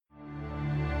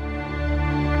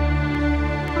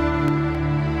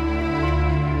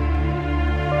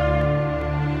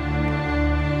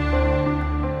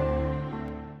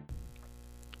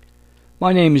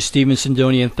My name is Stephen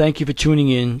Sindoni, and thank you for tuning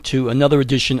in to another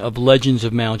edition of Legends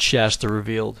of Mount Shasta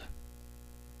Revealed.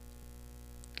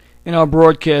 In our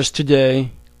broadcast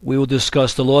today, we will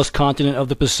discuss the lost continent of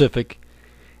the Pacific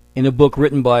in a book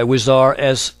written by Wizar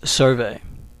S. Survey.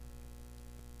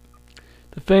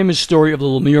 The famous story of the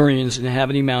Lemurians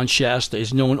inhabiting Mount Shasta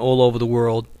is known all over the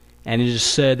world, and it is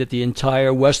said that the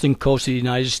entire western coast of the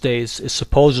United States is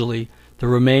supposedly the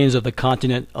remains of the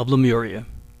continent of Lemuria.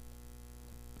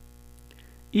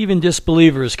 Even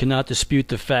disbelievers cannot dispute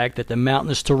the fact that the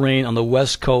mountainous terrain on the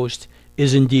west coast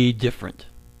is indeed different.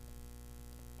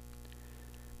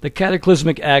 The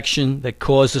cataclysmic action that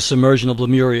caused the submersion of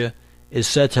Lemuria is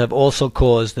said to have also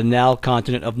caused the now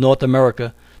continent of North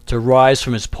America to rise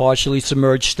from its partially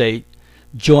submerged state,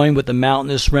 join with the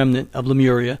mountainous remnant of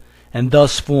Lemuria, and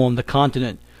thus form the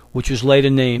continent which was later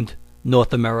named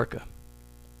North America.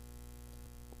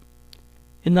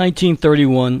 In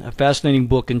 1931, a fascinating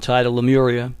book entitled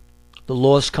Lemuria, The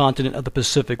Lost Continent of the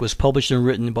Pacific, was published and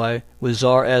written by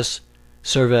Wizar S.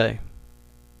 Survey.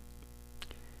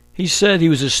 He said he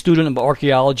was a student of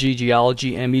archaeology,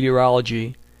 geology, and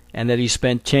meteorology, and that he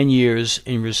spent 10 years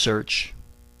in research.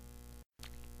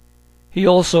 He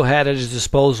also had at his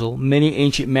disposal many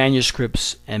ancient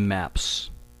manuscripts and maps.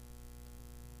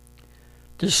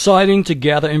 Deciding to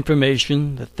gather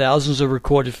information, the thousands of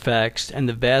recorded facts, and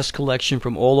the vast collection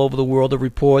from all over the world of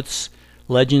reports,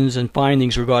 legends, and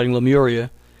findings regarding Lemuria,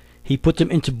 he put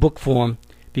them into book form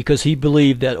because he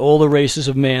believed that all the races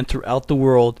of man throughout the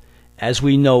world, as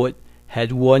we know it,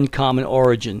 had one common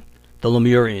origin, the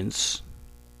Lemurians,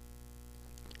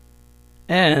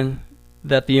 and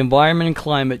that the environment and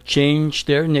climate changed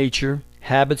their nature,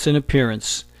 habits, and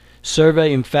appearance.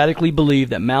 Survey emphatically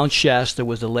believed that Mount Shasta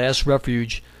was the last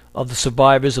refuge of the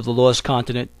survivors of the lost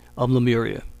continent of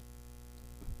Lemuria.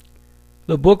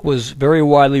 The book was very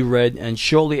widely read, and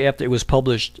shortly after it was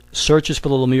published, searches for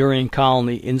the Lemurian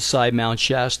colony inside Mount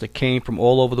Shasta came from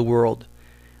all over the world.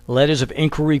 Letters of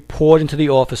inquiry poured into the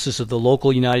offices of the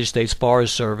local United States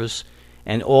Forest Service,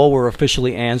 and all were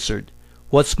officially answered.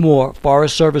 What's more,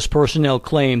 Forest Service personnel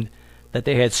claimed that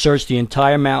they had searched the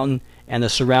entire mountain and the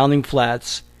surrounding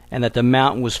flats, and that the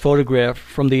mountain was photographed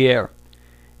from the air.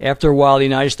 After a while, the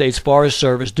United States Forest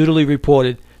Service dutifully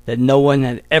reported that no one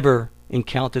had ever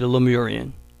encountered a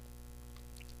Lemurian.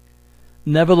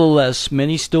 Nevertheless,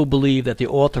 many still believe that the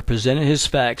author presented his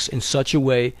facts in such a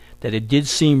way that it did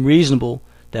seem reasonable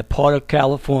that part of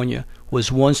California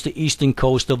was once the eastern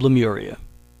coast of Lemuria.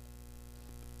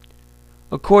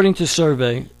 According to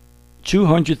Survey,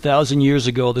 200,000 years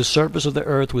ago, the surface of the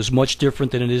earth was much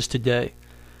different than it is today.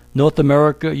 North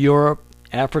America, Europe,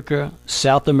 Africa,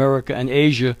 South America, and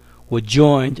Asia were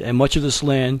joined, and much of this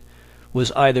land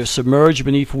was either submerged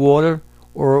beneath water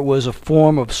or it was a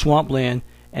form of swampland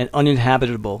and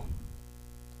uninhabitable.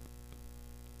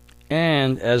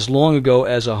 And as long ago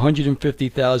as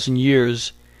 150,000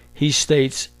 years, he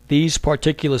states these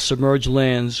particular submerged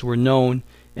lands were known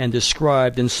and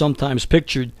described and sometimes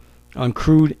pictured on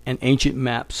crude and ancient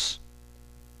maps.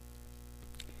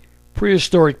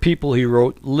 Prehistoric people, he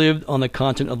wrote, lived on the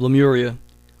continent of Lemuria,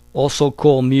 also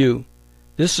called Mu.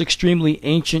 This extremely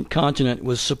ancient continent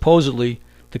was supposedly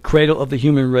the cradle of the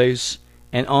human race,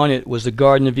 and on it was the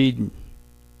Garden of Eden.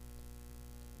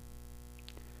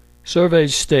 Survey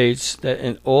states that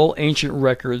in all ancient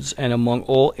records and among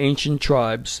all ancient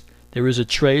tribes, there is a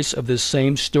trace of this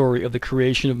same story of the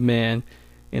creation of man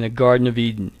in a Garden of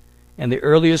Eden, and the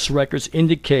earliest records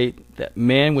indicate that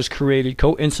man was created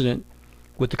coincident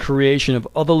with the creation of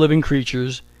other living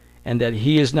creatures, and that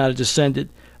he is not a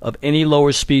descendant of any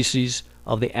lower species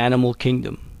of the animal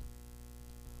kingdom.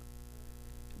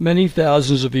 Many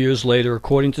thousands of years later,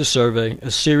 according to Survey,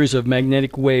 a series of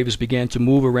magnetic waves began to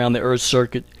move around the Earth's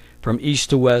circuit from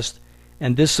east to west,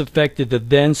 and this affected the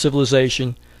then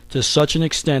civilization to such an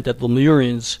extent that the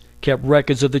Lemurians kept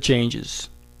records of the changes.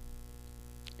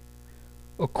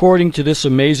 According to this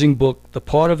amazing book, the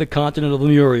part of the continent of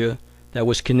Lemuria that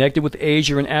was connected with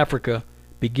Asia and Africa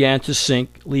began to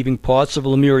sink, leaving parts of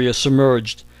Lemuria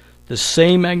submerged. The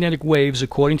same magnetic waves,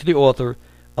 according to the author,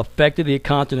 affected the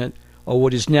continent of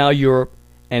what is now Europe,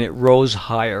 and it rose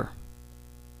higher.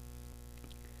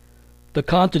 The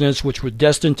continents which were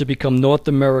destined to become North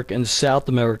America and South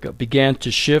America began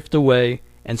to shift away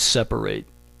and separate.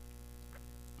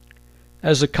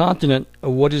 As the continent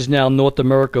of what is now North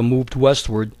America moved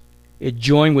westward, it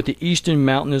joined with the eastern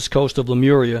mountainous coast of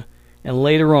Lemuria, and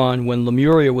later on, when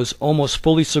Lemuria was almost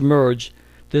fully submerged,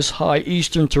 this high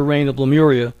eastern terrain of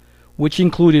Lemuria, which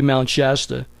included Mount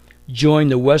Shasta,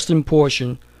 joined the western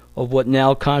portion of what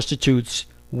now constitutes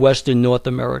western North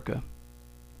America.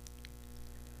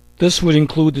 This would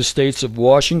include the states of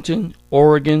Washington,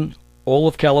 Oregon, all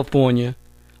of California,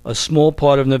 a small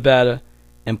part of Nevada,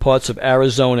 and parts of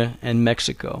Arizona and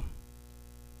Mexico.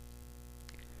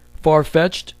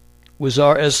 Far-fetched?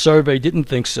 Wizar S. Survey didn't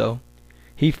think so.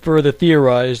 He further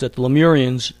theorized that the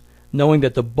Lemurians, knowing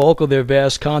that the bulk of their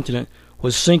vast continent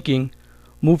was sinking,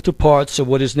 moved to parts of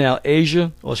what is now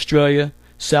Asia, Australia,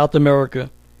 South America,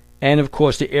 and of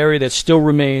course the area that still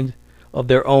remained of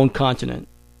their own continent.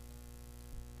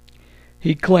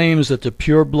 He claims that the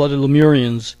pure-blooded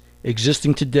Lemurians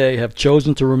existing today have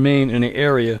chosen to remain in an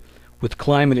area with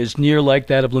climate as near like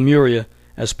that of Lemuria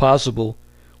as possible,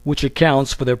 which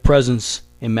accounts for their presence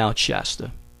in Mount Shasta.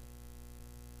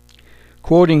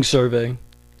 Quoting Survey,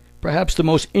 perhaps the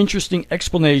most interesting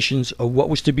explanations of what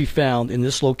was to be found in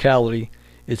this locality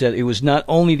is that it was not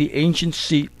only the ancient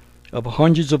seat of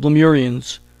hundreds of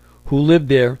Lemurians who lived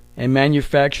there and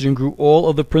manufactured and grew all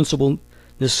of the principal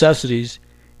necessities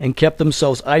and kept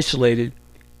themselves isolated,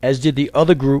 as did the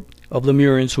other group of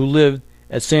Lemurians who lived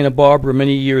at Santa Barbara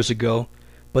many years ago,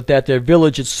 but that their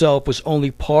village itself was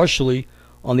only partially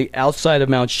on the outside of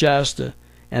Mount Shasta,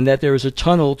 and that there is a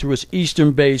tunnel through its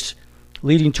eastern base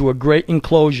leading to a great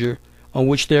enclosure on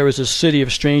which there is a city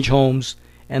of strange homes,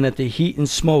 and that the heat and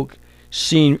smoke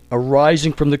seen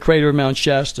arising from the crater of Mount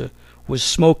Shasta was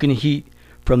smoke and heat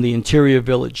from the interior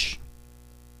village.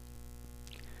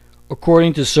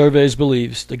 According to Survey's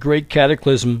beliefs, the great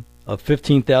cataclysm of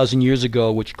 15,000 years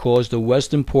ago, which caused the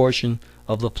western portion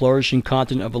of the flourishing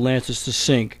continent of Atlantis to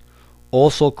sink,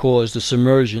 also caused the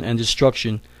submersion and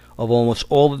destruction of almost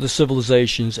all of the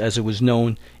civilizations as it was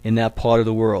known in that part of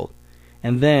the world.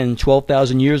 And then,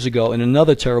 12,000 years ago, in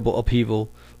another terrible upheaval,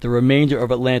 the remainder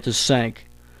of Atlantis sank.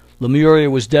 Lemuria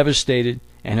was devastated,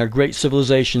 and her great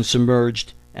civilization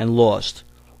submerged and lost.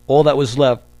 All that was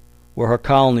left were her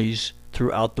colonies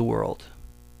throughout the world.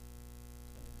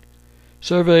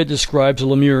 Survey describes the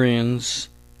Lemurians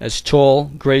as tall,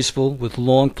 graceful, with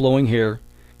long flowing hair,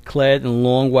 clad in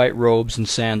long white robes and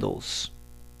sandals.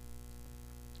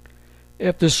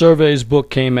 After Survey's book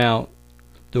came out,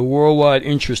 the worldwide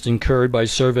interest incurred by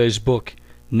Survey's book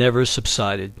never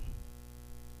subsided.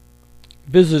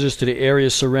 Visitors to the area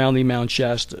surrounding Mount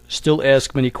Shasta still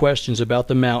ask many questions about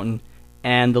the mountain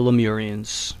and the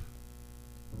Lemurians.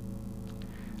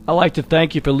 I'd like to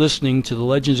thank you for listening to the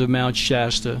Legends of Mount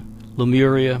Shasta,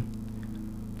 Lemuria,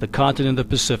 the continent of the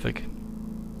Pacific.